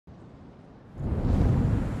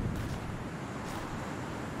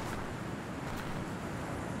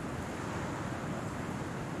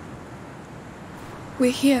We're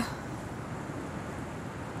here.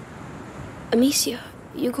 Amicia,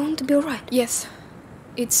 you going to be alright? Yes.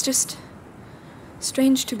 It's just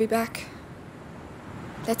strange to be back.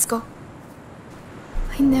 Let's go.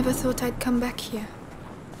 I never thought I'd come back here.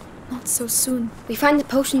 Not so soon. We find the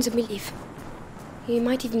potions and we leave. You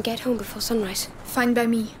might even get home before sunrise. Fine by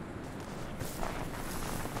me.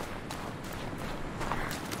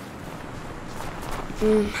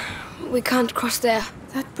 We can't cross there.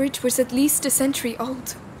 That bridge was at least a century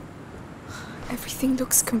old. Everything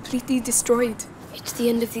looks completely destroyed. It's the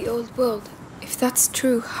end of the old world. If that's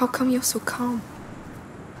true, how come you're so calm?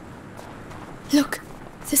 Look,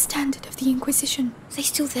 the standard of the Inquisition. Are they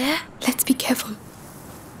still there? Let's be careful.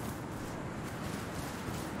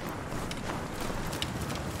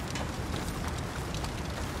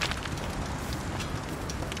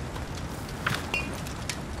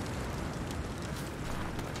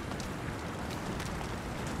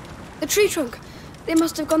 The tree trunk. They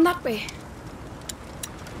must have gone that way.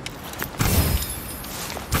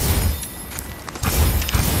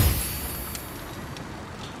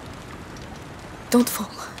 Don't fall.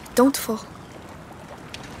 Don't fall.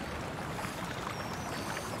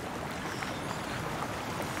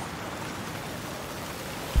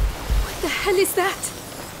 What the hell is that?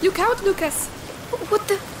 Look out, Lucas!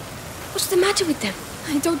 What's the matter with them?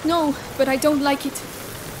 I don't know, but I don't like it.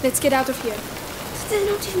 Let's get out of here. They're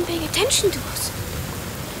not even paying attention to us.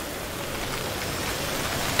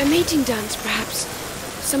 A mating dance, perhaps.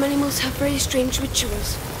 Some animals have very strange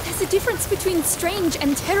rituals. There's a difference between strange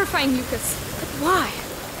and terrifying, Lucas. But why?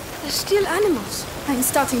 They're still animals. I'm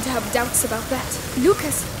starting to have doubts about that.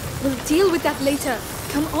 Lucas, we'll deal with that later.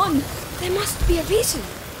 Come on. There must be a reason.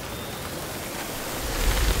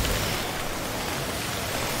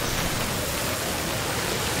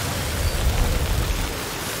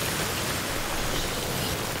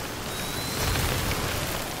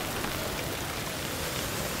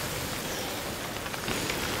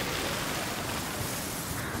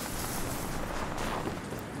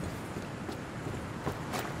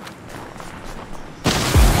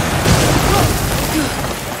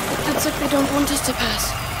 Looks like they don't want us to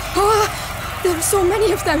pass. Oh, there are so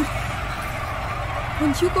many of them.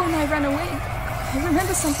 When Hugo and I ran away, I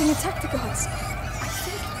remember something attacked the guards. I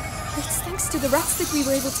think it's thanks to the rats that we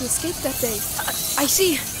were able to escape that day. I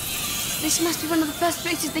see. This must be one of the first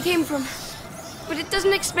places they came from. But it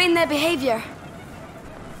doesn't explain their behavior.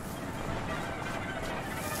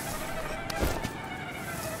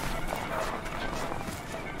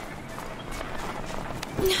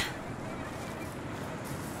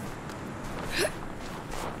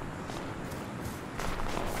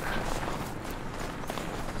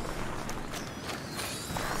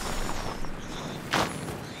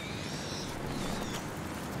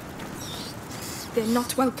 They're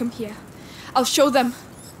not welcome here. I'll show them.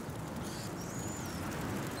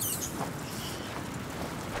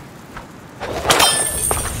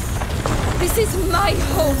 This is my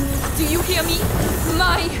home. Do you hear me?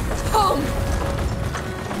 My home.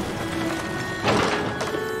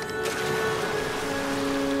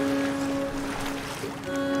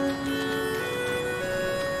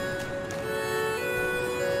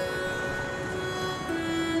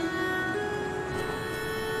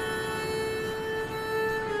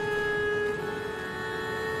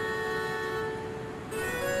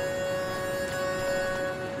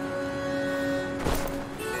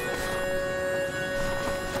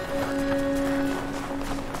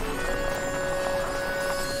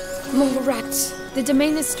 More rats. The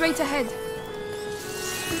domain is straight ahead.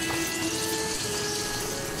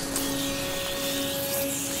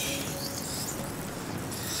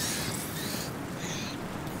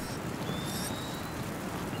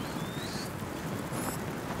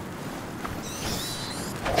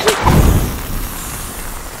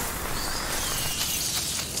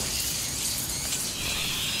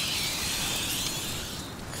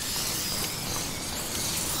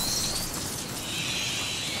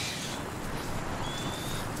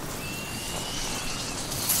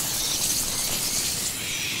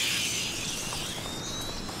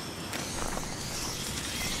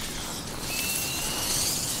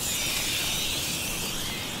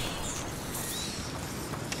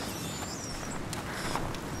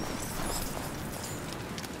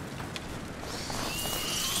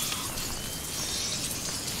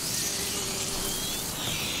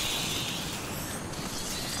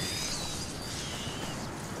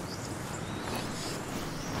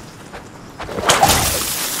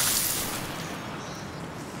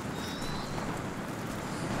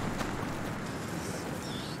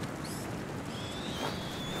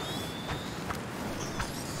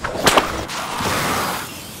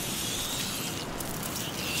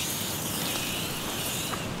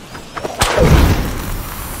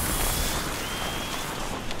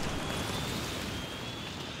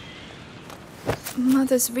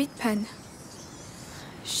 Mother's reed pen.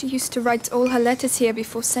 She used to write all her letters here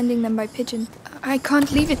before sending them by pigeon. I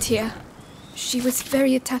can't leave it here. She was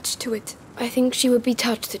very attached to it. I think she would be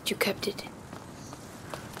touched that you kept it.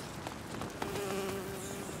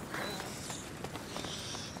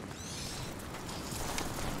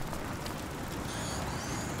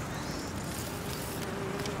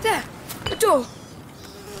 There! A door!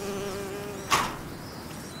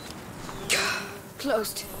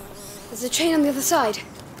 Closed. There's a chain on the other side.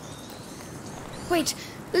 Wait,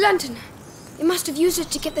 the lantern. They must have used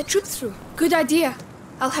it to get their troops through. Good idea.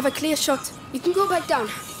 I'll have a clear shot. You can go back down.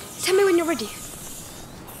 Tell me when you're ready.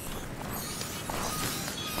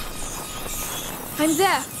 I'm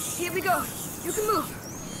there. Here we go. You can move.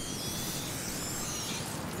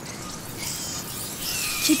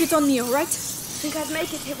 Keep it on me, all right? Think I'd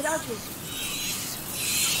make it here without you?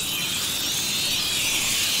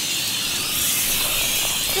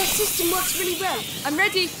 That system works really well. I'm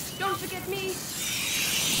ready. Don't forget me.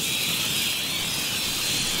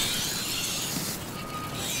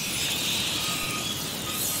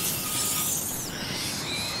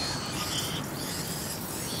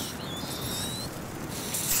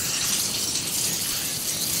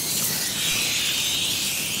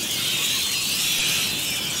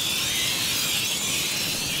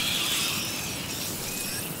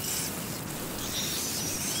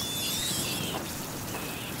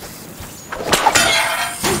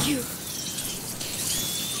 Thank you.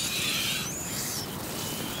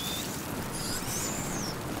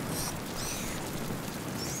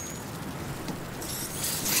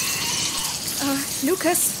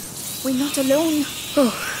 Lucas, we're not alone.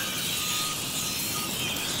 Oh.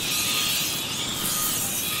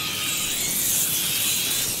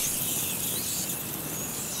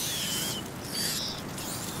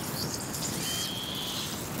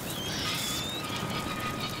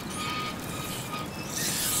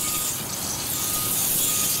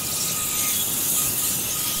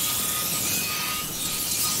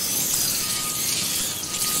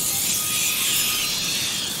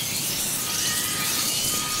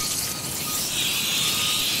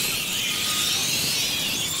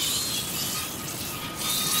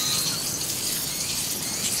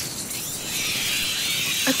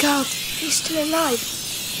 A guard. He's still alive.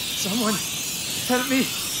 Someone, help me.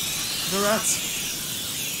 The rats.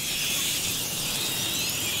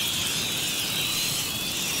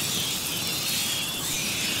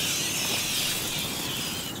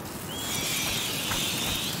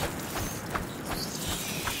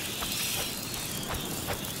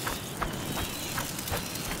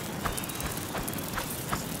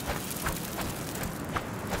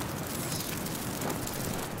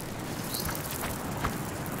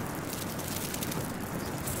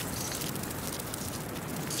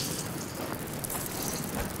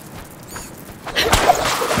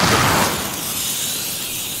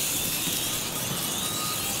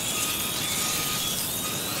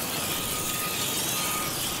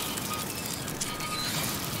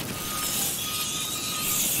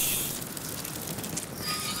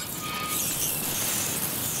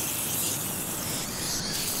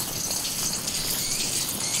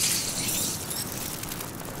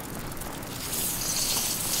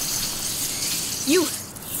 You,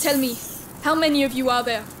 tell me, how many of you are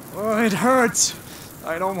there? Oh, it hurts.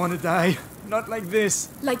 I don't want to die. Not like this.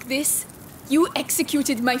 Like this? You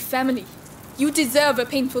executed my family. You deserve a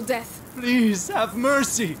painful death. Please, have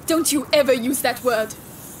mercy. Don't you ever use that word.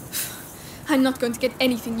 I'm not going to get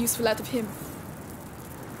anything useful out of him.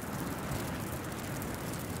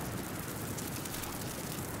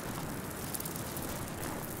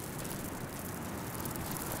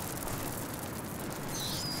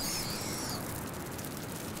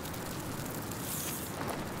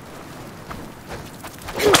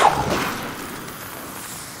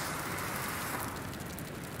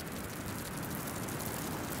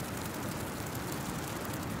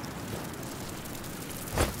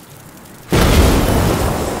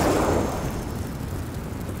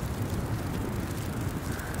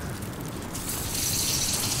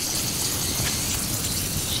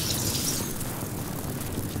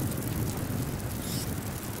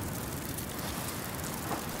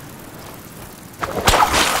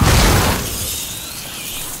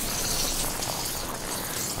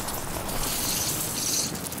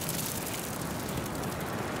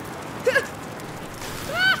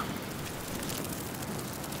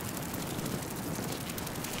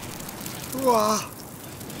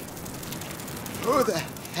 Who the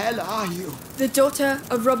hell are you? The daughter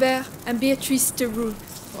of Robert and Beatrice de Roux.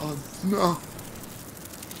 Oh, no.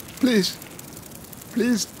 Please.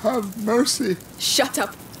 Please have mercy. Shut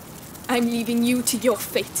up. I'm leaving you to your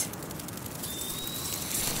fate.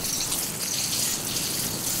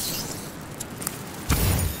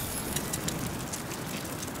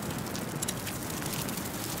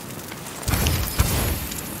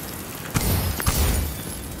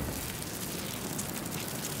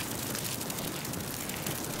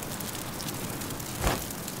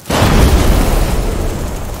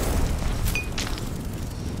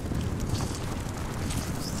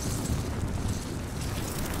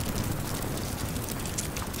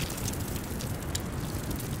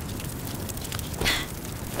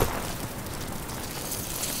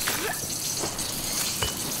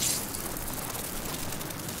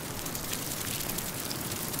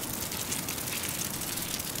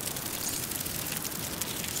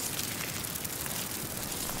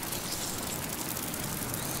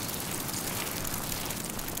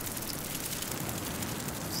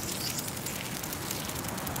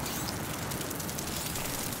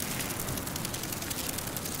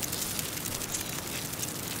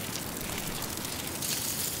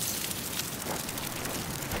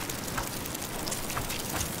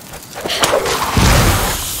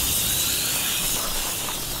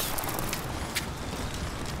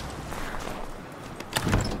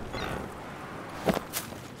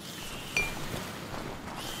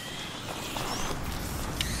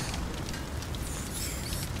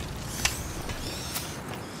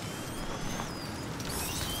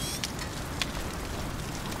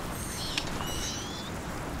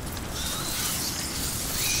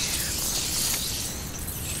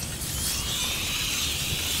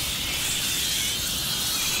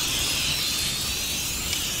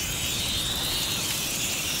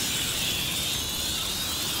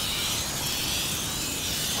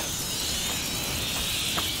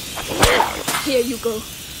 Here you go.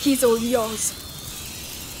 He's all yours.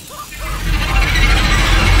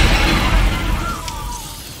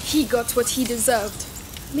 He got what he deserved.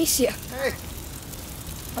 Amicia. Hey,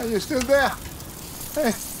 are you still there?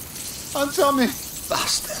 Hey, answer me.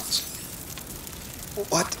 Bastards.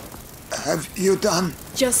 What have you done?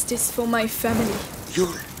 Justice for my family.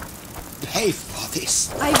 You'll pay for this.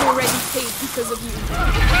 I've already paid because of you.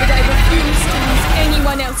 But I refuse to lose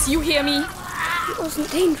anyone else. You hear me? It wasn't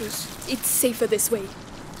dangerous. It's safer this way.